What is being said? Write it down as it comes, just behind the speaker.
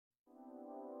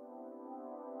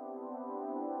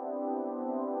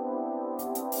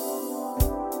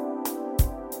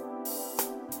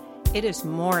It is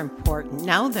more important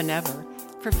now than ever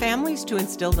for families to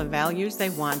instill the values they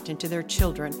want into their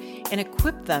children and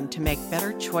equip them to make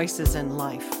better choices in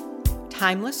life.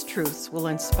 Timeless Truths will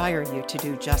inspire you to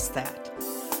do just that.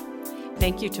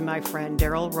 Thank you to my friend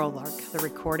Daryl Rolark, the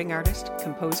recording artist,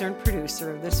 composer, and producer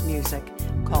of this music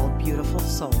called Beautiful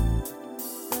Soul.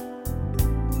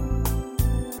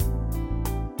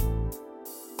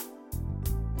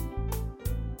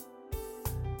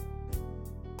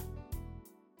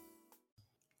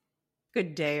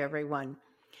 Good day, everyone.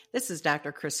 This is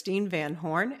Dr. Christine Van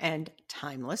Horn and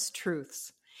Timeless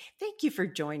Truths. Thank you for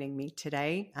joining me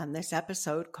today on this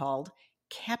episode called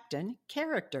Captain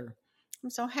Character.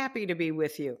 I'm so happy to be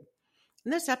with you.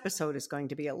 And this episode is going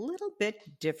to be a little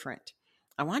bit different.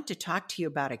 I want to talk to you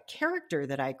about a character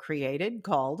that I created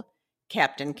called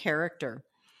Captain Character.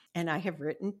 And I have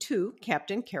written 2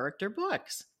 Captain Character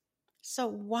books. So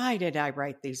why did I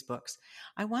write these books?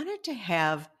 I wanted to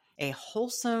have a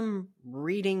wholesome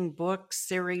reading book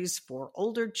series for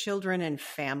older children and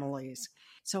families.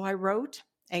 So I wrote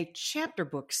a chapter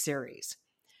book series.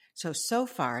 So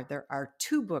far, there are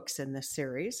 2 books in this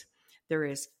series. There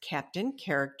is Captain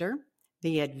Character,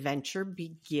 The Adventure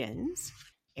Begins,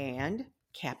 and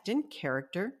Captain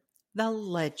Character, The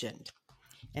Legend.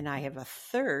 And I have a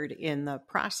 3rd in the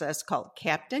process called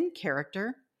Captain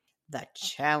Character, The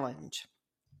Challenge.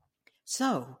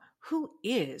 So, who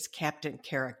is Captain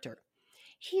Character?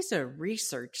 He's a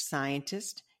research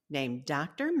scientist named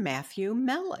Dr. Matthew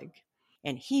Melig,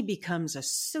 and he becomes a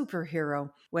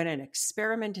superhero when an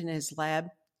experiment in his lab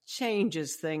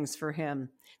changes things for him.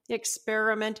 The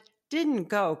experiment didn't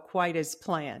go quite as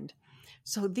planned.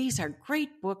 So these are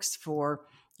great books for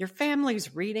your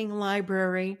family's reading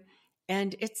library,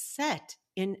 and it's set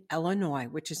in Illinois,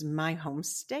 which is my home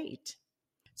state.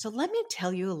 So let me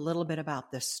tell you a little bit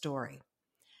about this story.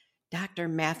 Dr.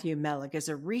 Matthew Melig is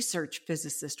a research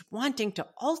physicist wanting to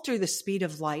alter the speed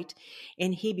of light,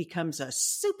 and he becomes a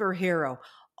superhero,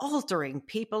 altering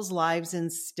people's lives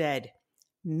instead.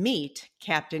 Meet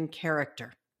Captain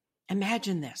Character.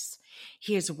 Imagine this.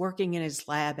 He is working in his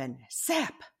lab and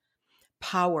zap!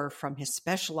 Power from his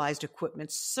specialized equipment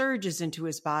surges into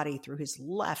his body through his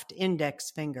left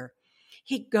index finger.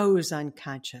 He goes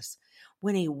unconscious.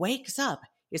 When he wakes up,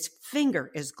 his finger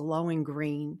is glowing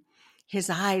green. His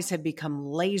eyes have become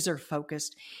laser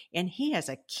focused, and he has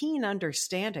a keen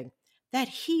understanding that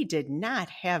he did not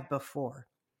have before.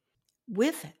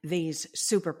 With these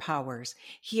superpowers,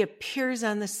 he appears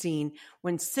on the scene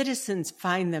when citizens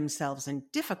find themselves in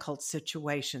difficult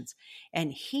situations,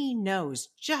 and he knows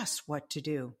just what to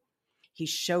do. He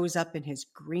shows up in his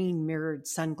green mirrored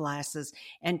sunglasses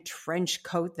and trench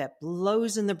coat that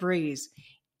blows in the breeze,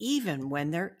 even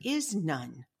when there is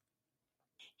none.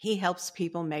 He helps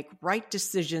people make right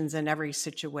decisions in every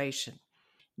situation.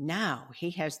 Now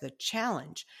he has the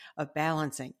challenge of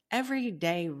balancing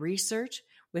everyday research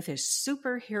with his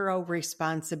superhero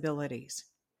responsibilities.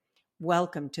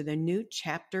 Welcome to the new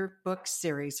chapter book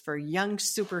series for young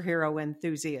superhero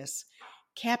enthusiasts,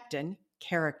 Captain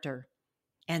Character.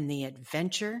 And the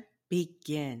adventure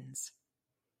begins.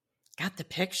 Got the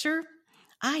picture?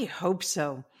 I hope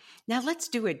so. Now let's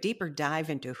do a deeper dive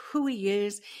into who he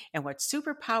is and what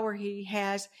superpower he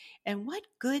has and what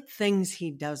good things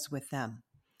he does with them.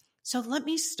 So let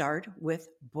me start with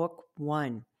book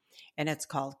 1, and it's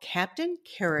called Captain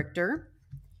Character,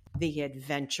 The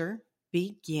Adventure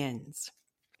Begins.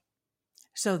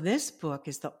 So this book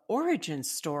is the origin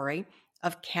story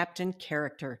of Captain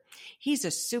Character. He's a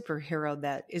superhero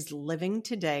that is living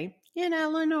today in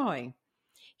Illinois.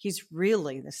 He's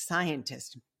really the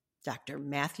scientist, Dr.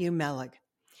 Matthew Melig.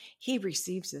 He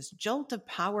receives this jolt of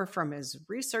power from his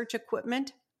research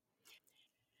equipment.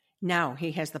 Now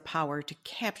he has the power to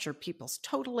capture people's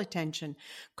total attention,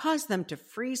 cause them to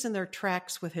freeze in their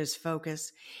tracks with his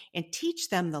focus, and teach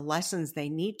them the lessons they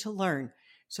need to learn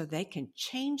so they can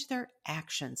change their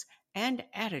actions and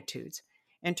attitudes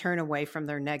and turn away from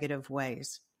their negative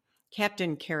ways.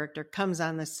 Captain Character comes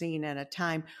on the scene at a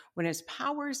time when his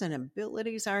powers and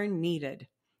abilities are needed.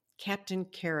 Captain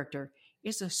Character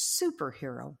is a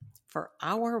superhero for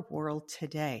our world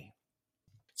today.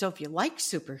 So if you like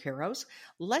superheroes,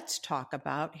 let's talk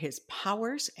about his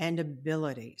powers and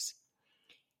abilities.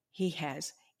 He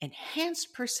has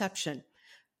enhanced perception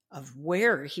of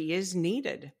where he is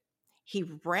needed. He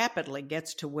rapidly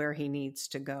gets to where he needs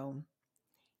to go.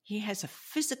 He has a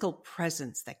physical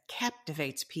presence that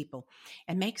captivates people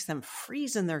and makes them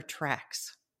freeze in their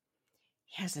tracks.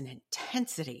 He has an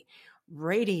intensity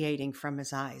radiating from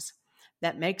his eyes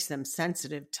that makes them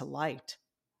sensitive to light.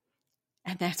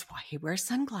 And that's why he wears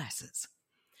sunglasses.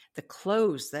 The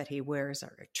clothes that he wears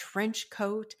are a trench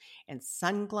coat and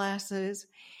sunglasses,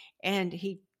 and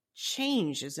he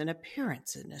changes in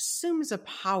appearance and assumes a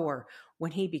power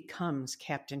when he becomes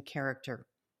Captain Character.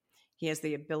 He has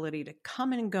the ability to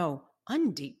come and go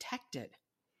undetected,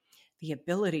 the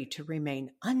ability to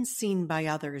remain unseen by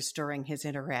others during his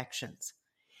interactions,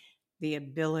 the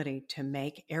ability to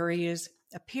make areas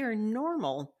appear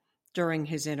normal during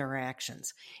his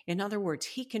interactions. In other words,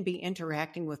 he can be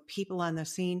interacting with people on the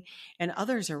scene and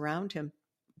others around him.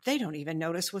 They don't even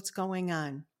notice what's going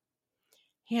on.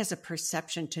 He has a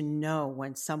perception to know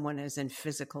when someone is in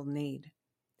physical need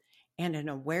and an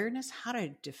awareness how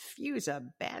to diffuse a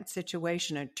bad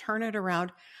situation and turn it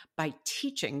around by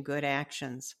teaching good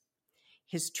actions.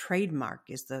 His trademark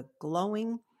is the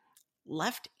glowing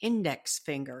left index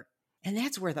finger, and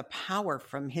that's where the power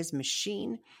from his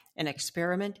machine and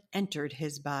experiment entered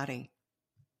his body.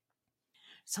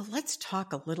 So let's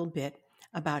talk a little bit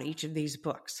about each of these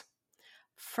books.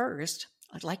 First,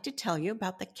 I'd like to tell you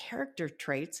about the character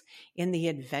traits in The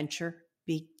Adventure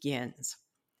Begins.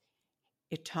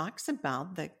 It talks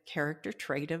about the character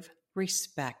trait of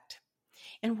respect.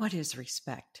 And what is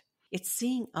respect? It's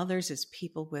seeing others as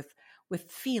people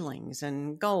with feelings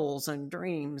and goals and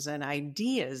dreams and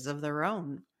ideas of their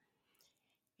own.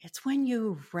 It's when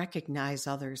you recognize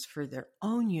others for their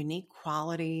own unique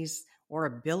qualities or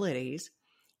abilities,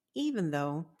 even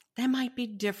though they might be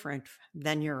different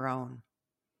than your own.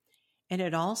 And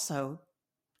it also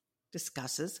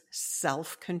discusses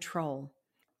self-control.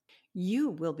 You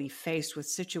will be faced with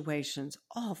situations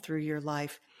all through your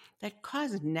life that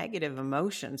cause negative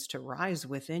emotions to rise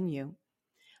within you.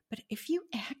 But if you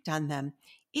act on them,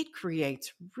 it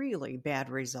creates really bad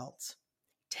results.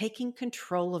 Taking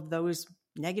control of those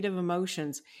negative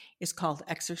emotions is called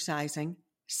exercising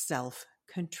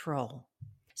self-control.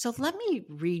 So let me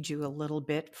read you a little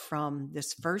bit from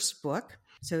this first book.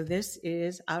 So this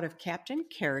is out of Captain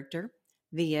Character,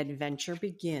 The Adventure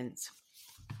Begins.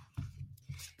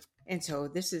 And so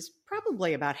this is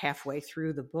probably about halfway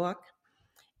through the book.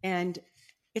 And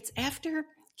it's after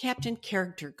Captain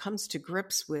Character comes to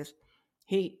grips with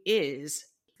he is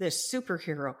this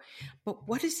superhero. But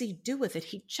what does he do with it?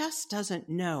 He just doesn't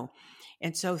know.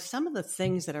 And so some of the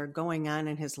things that are going on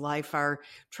in his life are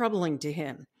troubling to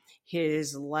him.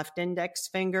 His left index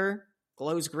finger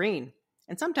glows green,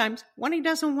 and sometimes when he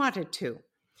doesn't want it to.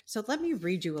 So let me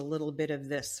read you a little bit of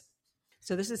this.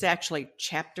 So this is actually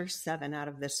chapter 7 out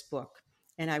of this book,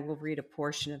 and I will read a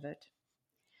portion of it.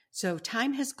 So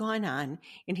time has gone on,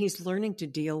 and he's learning to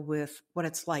deal with what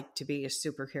it's like to be a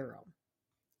superhero.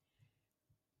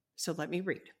 So let me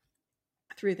read.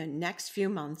 Through the next few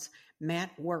months,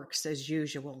 Matt works as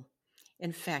usual.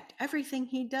 In fact, everything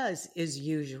he does is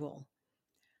usual.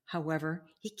 However,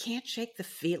 he can't shake the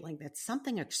feeling that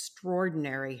something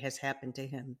extraordinary has happened to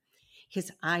him.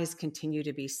 His eyes continue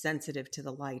to be sensitive to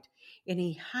the light, and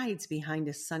he hides behind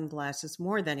his sunglasses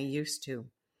more than he used to.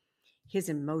 His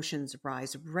emotions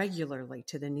rise regularly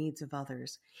to the needs of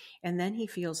others, and then he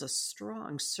feels a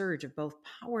strong surge of both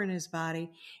power in his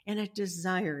body and a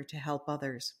desire to help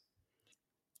others.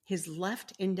 His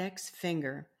left index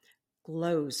finger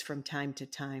glows from time to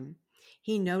time.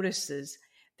 He notices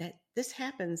that this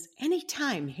happens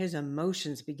anytime his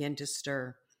emotions begin to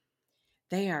stir.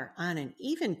 They are on an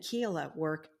even keel at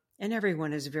work, and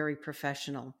everyone is very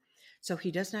professional, so he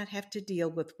does not have to deal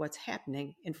with what's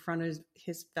happening in front of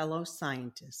his fellow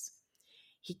scientists.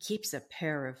 He keeps a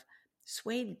pair of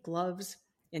suede gloves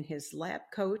in his lab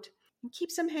coat and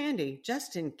keeps them handy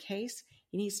just in case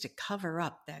he needs to cover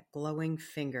up that glowing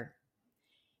finger.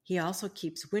 He also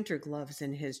keeps winter gloves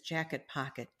in his jacket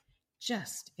pocket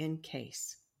just in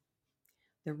case.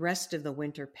 The rest of the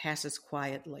winter passes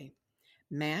quietly.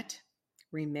 Matt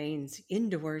remains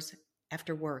indoors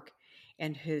after work,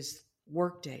 and his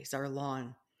work days are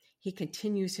long. He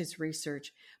continues his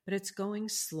research, but it's going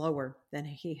slower than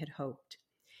he had hoped.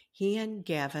 He and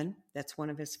Gavin, that's one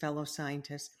of his fellow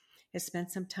scientists, has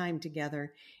spent some time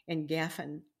together, and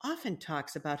Gavin often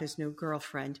talks about his new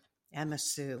girlfriend, Emma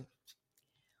Sue.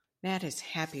 Matt is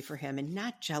happy for him and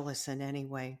not jealous in any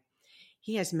way.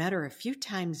 He has met her a few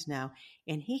times now,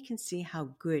 and he can see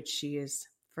how good she is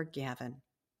for Gavin.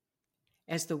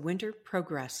 As the winter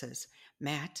progresses,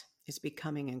 Matt is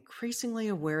becoming increasingly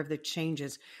aware of the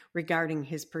changes regarding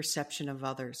his perception of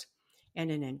others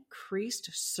and an increased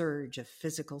surge of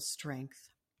physical strength.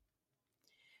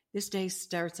 This day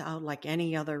starts out like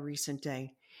any other recent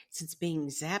day. Since being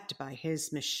zapped by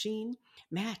his machine,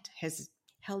 Matt has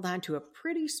held on to a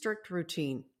pretty strict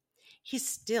routine. He's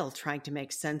still trying to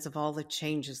make sense of all the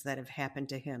changes that have happened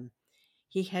to him.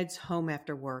 He heads home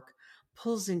after work,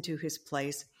 pulls into his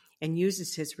place, and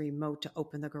uses his remote to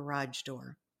open the garage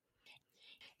door.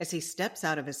 As he steps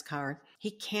out of his car,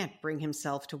 he can't bring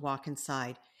himself to walk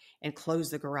inside and close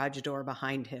the garage door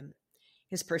behind him.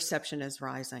 His perception is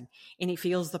rising, and he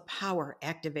feels the power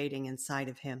activating inside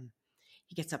of him.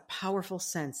 He gets a powerful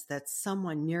sense that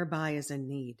someone nearby is in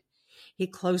need. He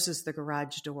closes the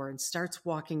garage door and starts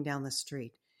walking down the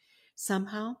street.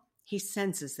 Somehow, he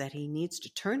senses that he needs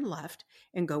to turn left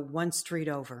and go one street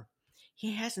over.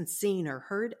 He hasn't seen or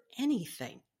heard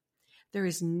anything. There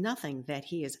is nothing that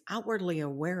he is outwardly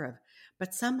aware of,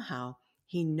 but somehow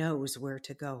he knows where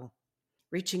to go.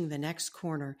 Reaching the next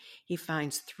corner, he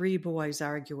finds 3 boys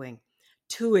arguing,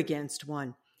 2 against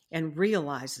 1, and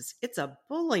realizes it's a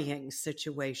bullying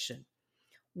situation.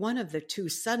 One of the 2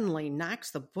 suddenly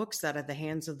knocks the books out of the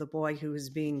hands of the boy who is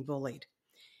being bullied.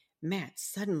 Matt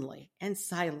suddenly and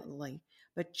silently,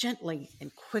 but gently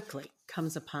and quickly,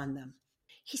 comes upon them.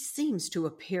 He seems to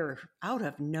appear out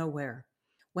of nowhere.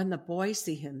 When the boys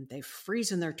see him, they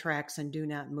freeze in their tracks and do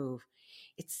not move.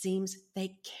 It seems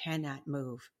they cannot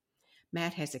move.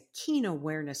 Matt has a keen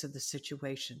awareness of the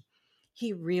situation.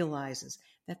 He realizes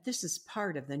that this is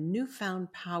part of the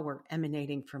newfound power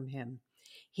emanating from him.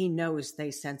 He knows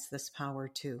they sense this power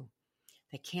too.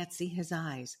 They can't see his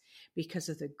eyes because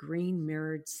of the green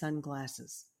mirrored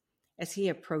sunglasses. As he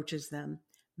approaches them,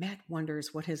 Matt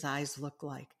wonders what his eyes look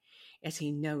like, as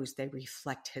he knows they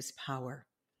reflect his power.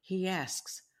 He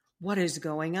asks, "What is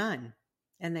going on?"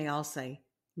 And they all say,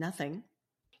 "Nothing."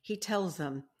 He tells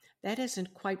them, "That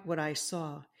isn't quite what I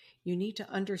saw. You need to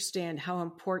understand how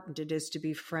important it is to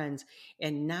be friends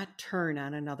and not turn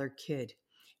on another kid."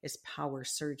 As power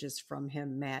surges from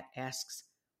him, Matt asks,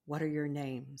 "What are your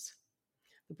names?"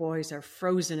 The boys are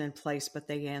frozen in place, but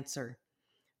they answer.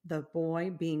 The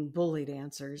boy being bullied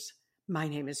answers, "My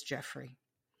name is Jeffrey."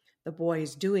 The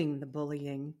boys doing the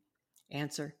bullying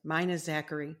answer, "Mine is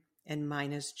Zachary, and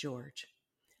mine is George."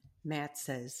 Matt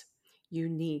says, "You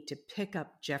need to pick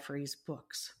up Jeffrey's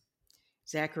books."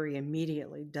 Zachary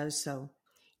immediately does so.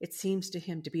 It seems to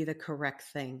him to be the correct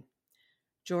thing.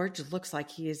 George looks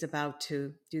like he is about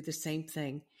to do the same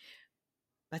thing,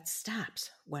 but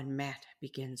stops when Matt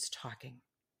begins talking.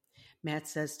 Matt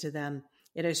says to them,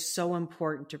 "It is so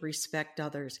important to respect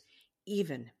others,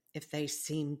 even if they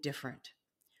seem different.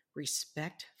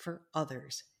 Respect for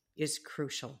others is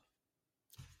crucial."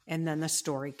 And then the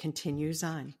story continues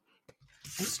on.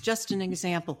 It's just an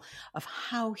example of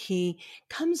how he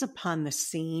comes upon the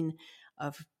scene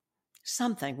of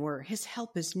something where his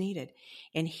help is needed,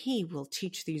 and he will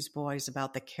teach these boys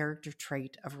about the character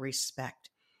trait of respect,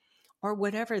 or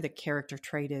whatever the character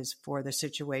trait is for the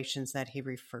situations that he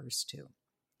refers to.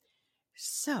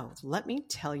 So let me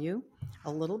tell you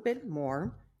a little bit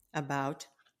more about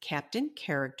Captain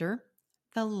Character,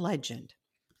 the Legend.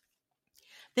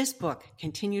 This book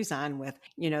continues on with,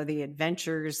 the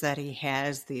adventures that he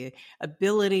has, the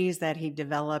abilities that he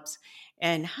develops,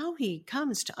 and how he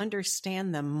comes to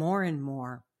understand them more and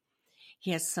more.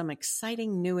 He has some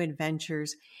exciting new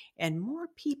adventures, and more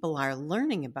people are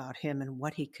learning about him and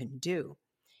what he can do.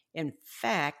 In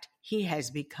fact, he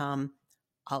has become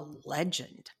a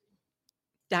legend.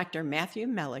 Dr. Matthew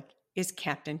Mellick is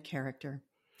Captain Character.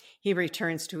 He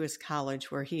returns to his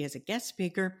college where he is a guest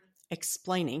speaker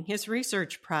explaining his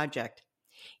research project.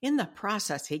 In the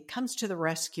process, he comes to the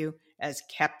rescue as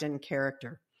Captain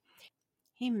Character.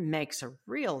 He makes a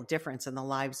real difference in the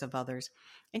lives of others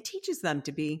and teaches them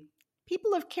to be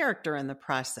people of character in the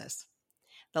process.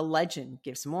 The legend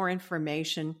gives more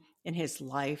information in his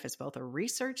life as both a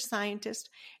research scientist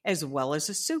as well as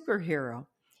a superhero,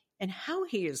 and how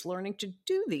he is learning to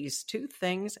do these 2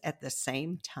 things at the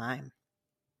same time.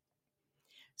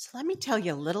 So let me tell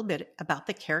you a little bit about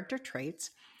the character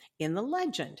traits in the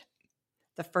legend.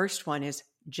 The first one is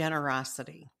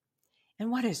generosity. And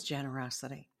what is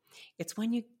generosity? It's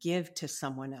when you give to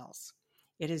someone else.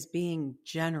 It is being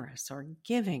generous or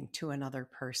giving to another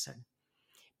person.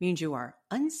 It means you are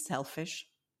unselfish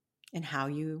in how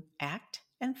you act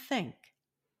and think.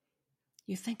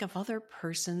 You think of other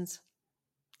persons,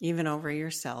 even over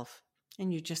yourself,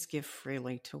 and you just give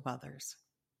freely to others.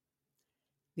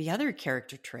 The other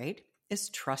character trait is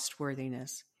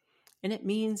trustworthiness, and it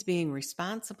means being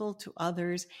responsible to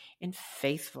others and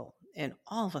faithful in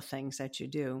all the things that you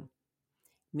do.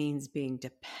 It means being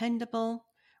dependable,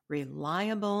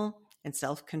 reliable, and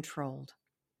self-controlled.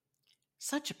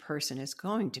 Such a person is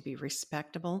going to be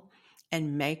respectable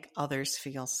and make others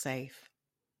feel safe.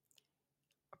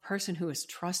 A person who is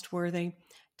trustworthy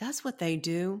does what they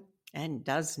do and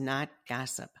does not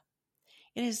gossip.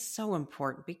 It is so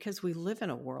important because we live in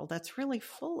a world that's really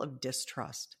full of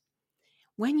distrust.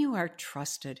 When you are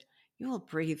trusted, You will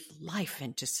breathe life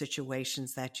into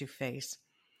situations that you face,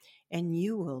 and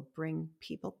you will bring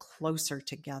people closer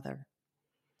together.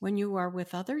 When you are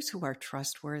with others who are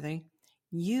trustworthy,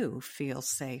 you feel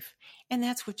safe, and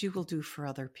that's what you will do for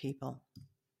other people.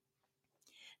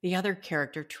 The other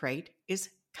character trait is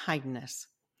kindness.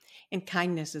 And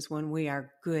kindness is when we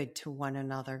are good to one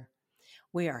another.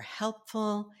 We are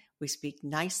helpful, we speak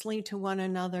nicely to one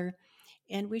another,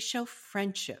 and we show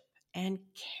friendship and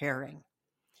caring.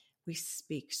 We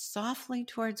speak softly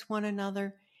towards one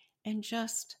another and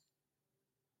just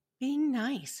being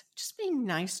nice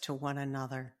to one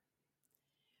another.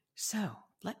 So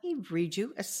let me read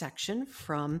you a section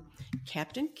from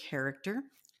Captain Character,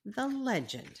 the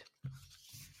Legend.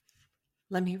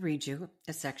 Let me read you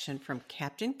a section from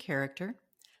Captain Character,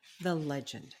 the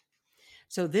Legend.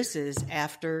 So this is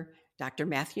after Dr.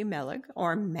 Matthew Melig,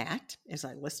 or Matt, as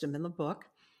I list him in the book,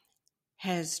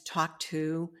 has talked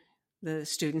to the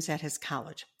students at his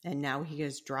college. And now he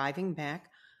is driving back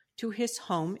to his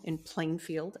home in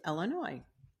Plainfield, Illinois.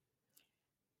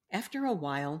 After a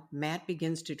while, Matt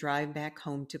begins to drive back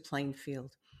home to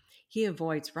Plainfield. He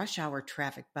avoids rush hour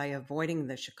traffic by avoiding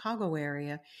the Chicago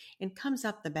area and comes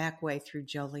up the back way through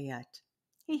Joliet.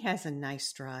 He has a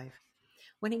nice drive.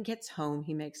 When he gets home,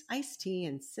 he makes iced tea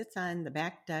and sits on the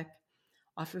back deck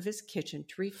off of his kitchen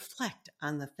to reflect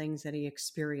on the things that he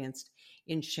experienced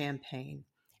in Champaign.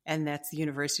 And that's the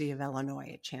University of Illinois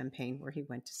at Champaign, where he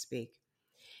went to speak.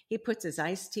 He puts his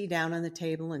iced tea down on the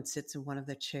table and sits in one of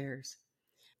the chairs.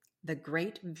 The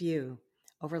great view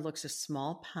overlooks a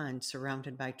small pond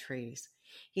surrounded by trees.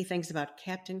 He thinks about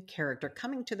Captain Character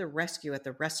coming to the rescue at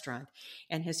the restaurant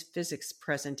and his physics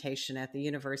presentation at the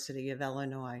University of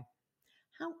Illinois.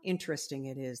 How interesting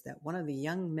it is that one of the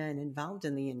young men involved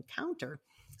in the encounter,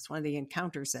 it's one of the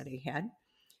encounters that he had,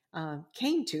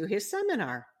 came to his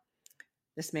seminar.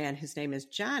 This man, his name is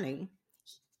Johnny,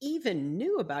 even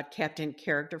knew about Captain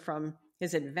Character from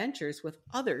his adventures with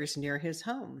others near his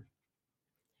home.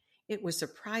 It was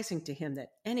surprising to him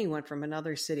that anyone from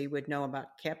another city would know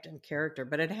about Captain Character,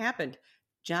 but it happened.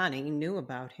 Johnny knew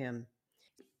about him.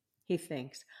 He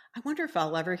thinks, I wonder if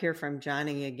I'll ever hear from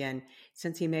Johnny again,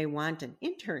 since he may want an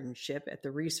internship at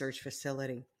the research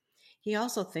facility. He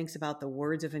also thinks about the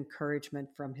words of encouragement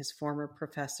from his former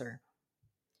professor.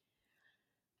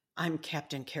 I'm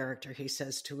Captain Character, he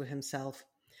says to himself,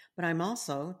 but I'm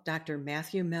also Dr.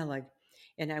 Matthew Melig,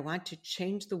 and I want to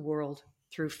change the world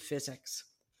through physics.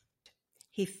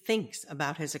 He thinks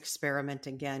about his experiment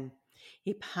again.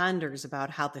 He ponders about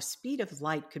how the speed of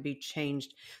light could be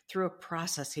changed through a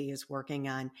process he is working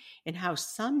on, and how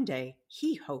someday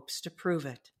he hopes to prove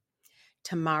it.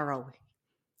 Tomorrow,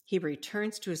 he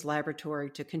returns to his laboratory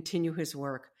to continue his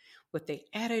work with the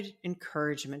added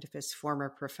encouragement of his former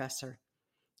professor.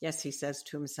 Yes, he says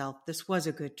to himself, this was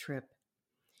a good trip.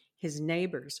 His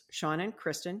neighbors, Sean and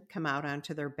Kristen, come out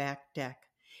onto their back deck.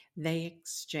 They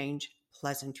exchange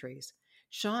pleasantries.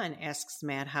 Sean asks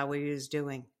Matt how he is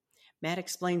doing. Matt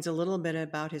explains a little bit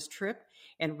about his trip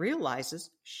and realizes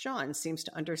Sean seems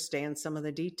to understand some of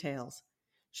the details.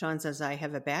 Sean says, I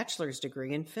have a bachelor's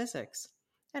degree in physics.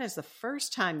 That is the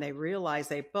first time they realize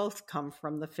they both come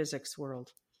from the physics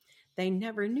world. They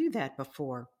never knew that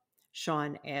before.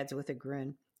 Sean adds with a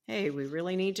grin, hey, we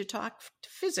really need to talk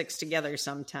physics together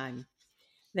sometime.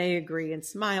 They agree and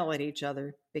smile at each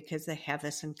other because they have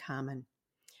this in common.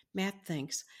 Matt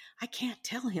thinks, I can't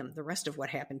tell him the rest of what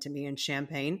happened to me in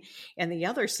Champaign and the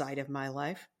other side of my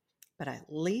life, but at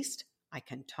least I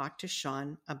can talk to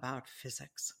Sean about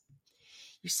physics.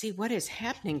 You see, what is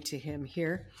happening to him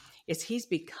here is he's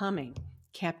becoming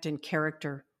Captain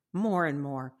Character more and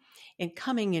more and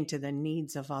coming into the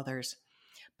needs of others.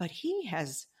 But he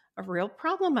has a real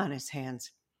problem on his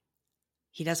hands.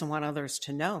 He doesn't want others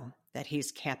to know that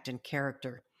he's Captain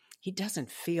Character. He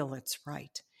doesn't feel it's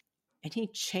right. And he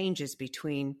changes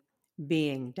between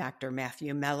being Dr.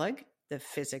 Matthew Melig, the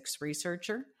physics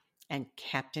researcher, and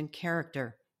Captain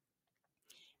Character.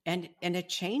 And it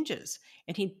changes,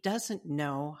 and he doesn't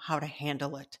know how to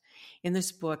handle it. In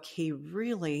this book, he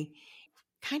really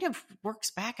kind of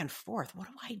works back and forth. What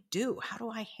do I do? How do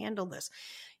I handle this?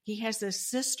 He has this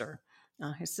sister.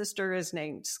 His sister is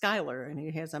named Skylar, and he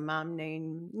has a mom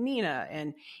named Nina,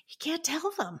 and he can't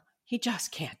tell them. He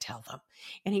just can't tell them,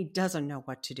 and he doesn't know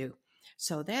what to do.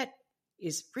 So that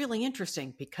is really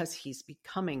interesting because he's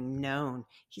becoming known.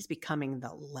 He's becoming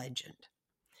the legend.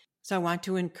 So I want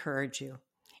to encourage you.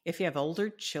 If you have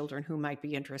older children who might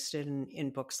be interested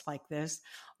in books like this,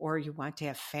 or you want to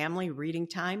have family reading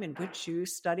time in which you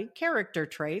study character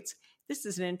traits, this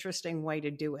is an interesting way to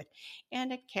do it.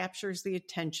 And it captures the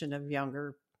attention of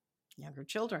younger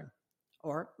children.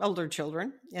 or older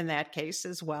children in that case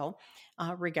as well,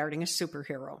 regarding a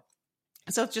superhero.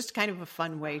 So it's just kind of a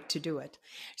fun way to do it.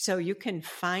 So you can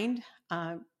find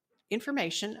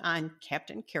information on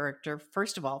Captain Character,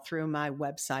 first of all, through my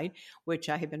website, which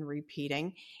I have been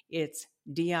repeating. It's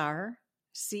drchris.co,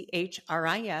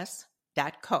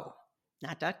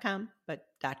 not .com, but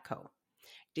 .co.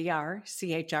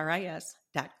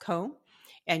 drchris.co.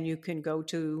 And you can go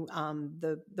to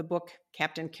the book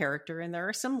Captain Character, and there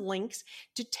are some links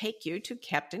to take you to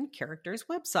Captain Character's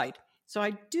website. So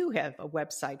I do have a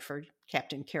website for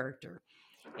Captain Character,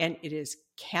 and it is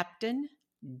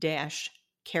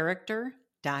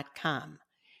captain-character.com.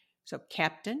 So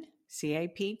Captain,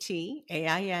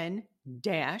 CAPTAIN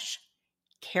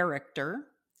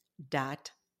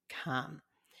 -character.com.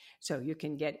 So you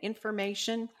can get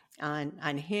information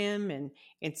on him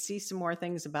and see some more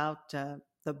things about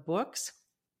the books.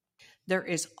 There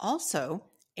is also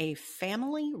a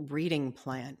family reading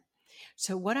plan.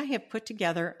 So what I have put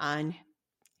together on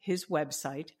his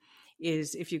website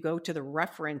is, if you go to the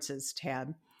references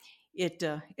tab, it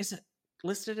is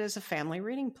listed as a family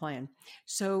reading plan.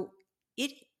 So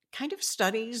it kind of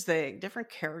studies the different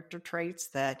character traits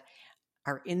that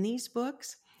are in these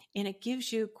books, and it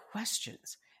gives you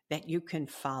questions that you can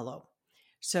follow.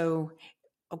 So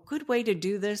a good way to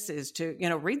do this is to,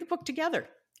 read the book together.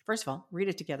 First of all, read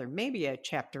it together, maybe a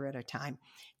chapter at a time.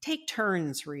 Take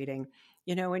turns reading.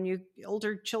 And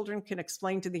older children can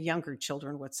explain to the younger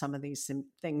children what some of these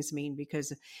things mean,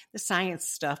 because the science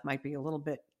stuff might be a little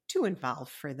bit too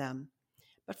involved for them.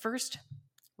 But first,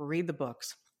 read the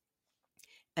books.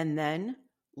 And then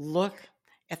look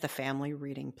at the family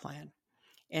reading plan.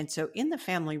 And so in the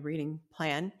family reading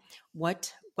plan,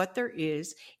 what there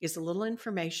is a little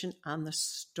information on the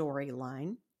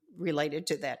storyline related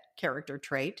to that character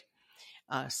trait,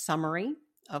 a summary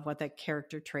of what that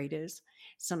character trait is,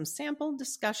 some sample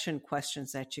discussion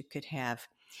questions that you could have,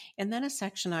 and then a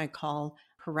section I call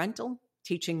parental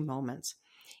teaching moments.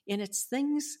 And it's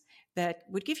things that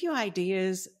would give you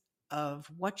ideas of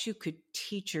what you could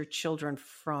teach your children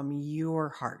from your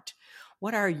heart.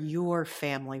 What are your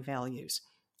family values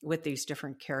with these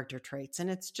different character traits? And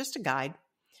it's just a guide,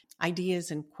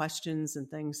 ideas and questions and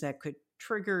things that could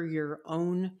trigger your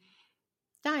own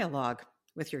dialogue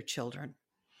with your children.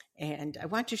 And I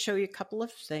want to show you a couple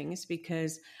of things,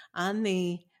 because on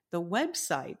the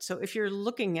website, so if you're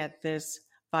looking at this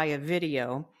via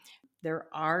video, there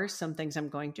are some things I'm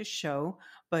going to show,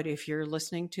 but if you're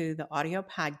listening to the audio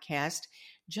podcast,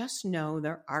 just know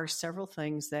there are several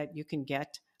things that you can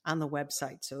get on the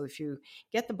website. So if you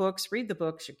get the books, read the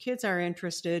books, your kids are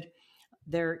interested,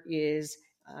 there is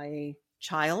a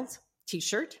child's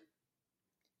t-shirt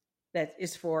that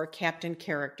is for Captain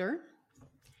Character.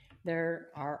 There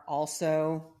are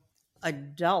also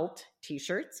adult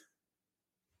t-shirts,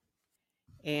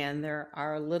 and there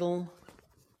are little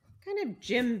kind of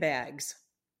gym bags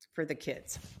for the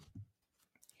kids.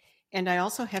 And I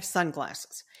also have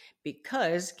sunglasses,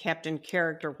 because Captain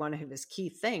Character, one of his key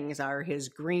things are his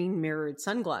green mirrored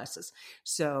sunglasses.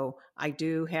 So I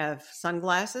do have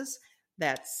sunglasses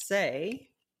that say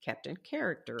Captain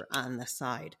Character on the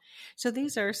side. So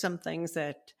these are some things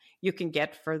that you can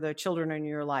get for the children in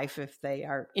your life if they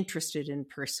are interested in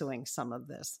pursuing some of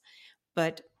this.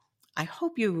 But I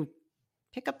hope you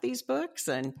pick up these books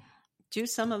and do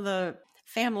some of the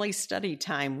family study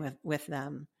time with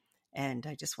them. And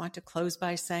I just want to close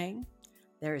by saying,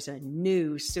 there's a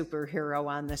new superhero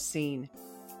on the scene.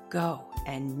 Go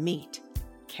and meet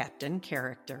Captain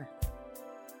Character.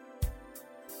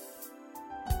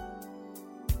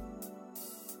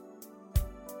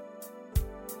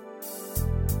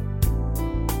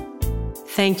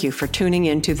 Thank you for tuning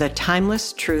into the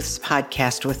Timeless Truths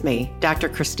podcast with me, Dr.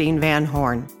 Christine Van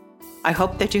Horn. I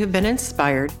hope that you have been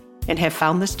inspired and have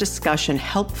found this discussion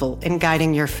helpful in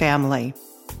guiding your family.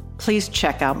 Please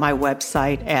check out my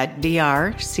website at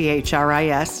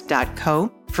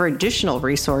drchris.co for additional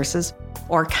resources,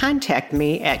 or contact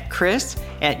me at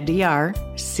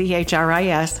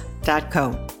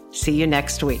chris@drchris.co. See you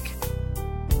next week.